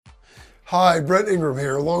Hi, Brett Ingram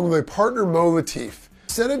here, along with my partner Mo Latif.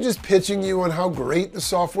 Instead of just pitching you on how great the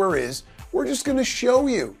software is, we're just going to show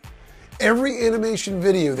you. Every animation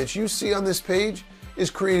video that you see on this page is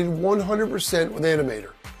created 100% with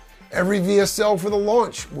Animator. Every VSL for the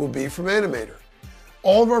launch will be from Animator.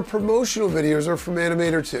 All of our promotional videos are from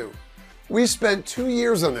Animator too. We spent 2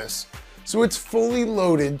 years on this, so it's fully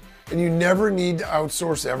loaded and you never need to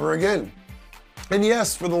outsource ever again. And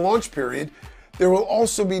yes, for the launch period, there will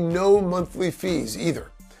also be no monthly fees either.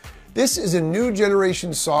 This is a new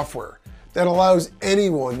generation software that allows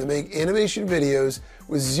anyone to make animation videos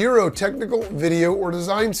with zero technical video or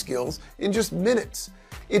design skills in just minutes.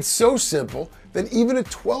 It's so simple that even a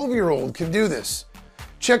 12-year-old can do this.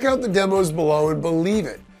 Check out the demos below and believe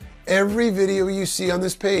it, every video you see on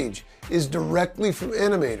this page is directly from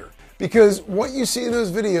Animator, because what you see in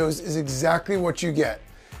those videos is exactly what you get.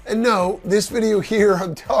 And no, this video here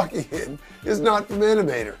I'm talking in is not from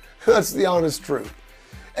Animator. That's the honest truth.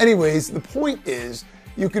 Anyways, the point is,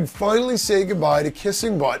 you can finally say goodbye to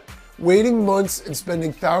kissing butt, waiting months and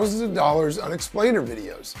spending thousands of dollars on explainer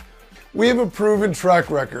videos. We have a proven track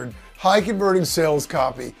record, high converting sales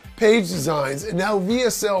copy, page designs, and now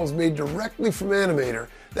VSLs made directly from Animator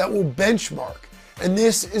that will benchmark. And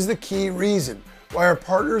this is the key reason why our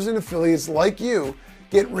partners and affiliates like you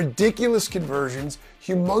get ridiculous conversions,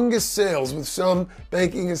 humongous sales, with some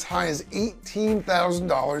banking as high as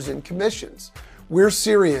 $18,000 in commissions. We're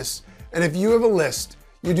serious, and if you have a list,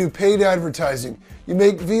 you do paid advertising, you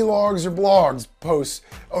make vlogs or blogs posts,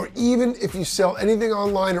 or even if you sell anything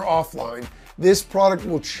online or offline, this product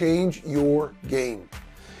will change your game.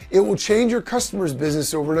 It will change your customers'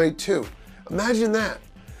 business overnight too. Imagine that.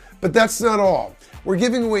 But that's not all. We're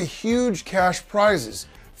giving away huge cash prizes.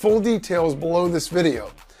 Full details below this video.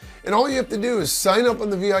 And all you have to do is sign up on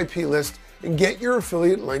the VIP list and get your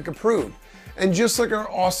affiliate link approved. And just like our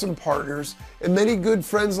awesome partners and many good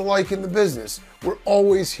friends alike in the business, we're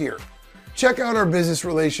always here. Check out our business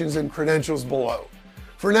relations and credentials below.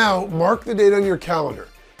 For now, mark the date on your calendar.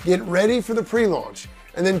 Get ready for the pre-launch.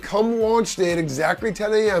 And then come launch day at exactly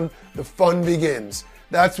 10 a.m., the fun begins.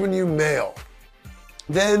 That's when you mail.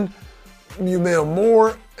 Then you mail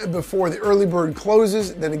more before the early bird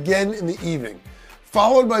closes, then again in the evening,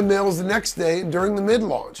 followed by mails the next day and during the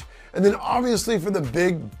mid-launch, and then obviously for the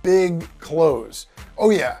big close. Oh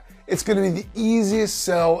yeah, it's going to be the easiest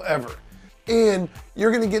sell ever. And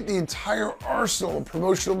you're going to get the entire arsenal of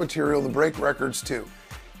promotional material to break records too.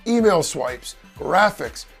 Email swipes,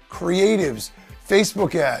 graphics, creatives,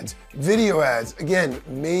 Facebook ads, video ads, again,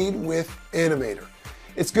 made with Animator.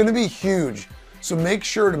 It's going to be huge. So make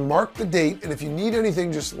sure to mark the date, and if you need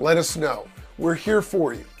anything, just let us know. We're here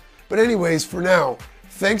for you. But anyways, for now,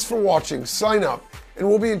 thanks for watching, sign up, and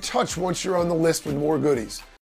we'll be in touch once you're on the list with more goodies.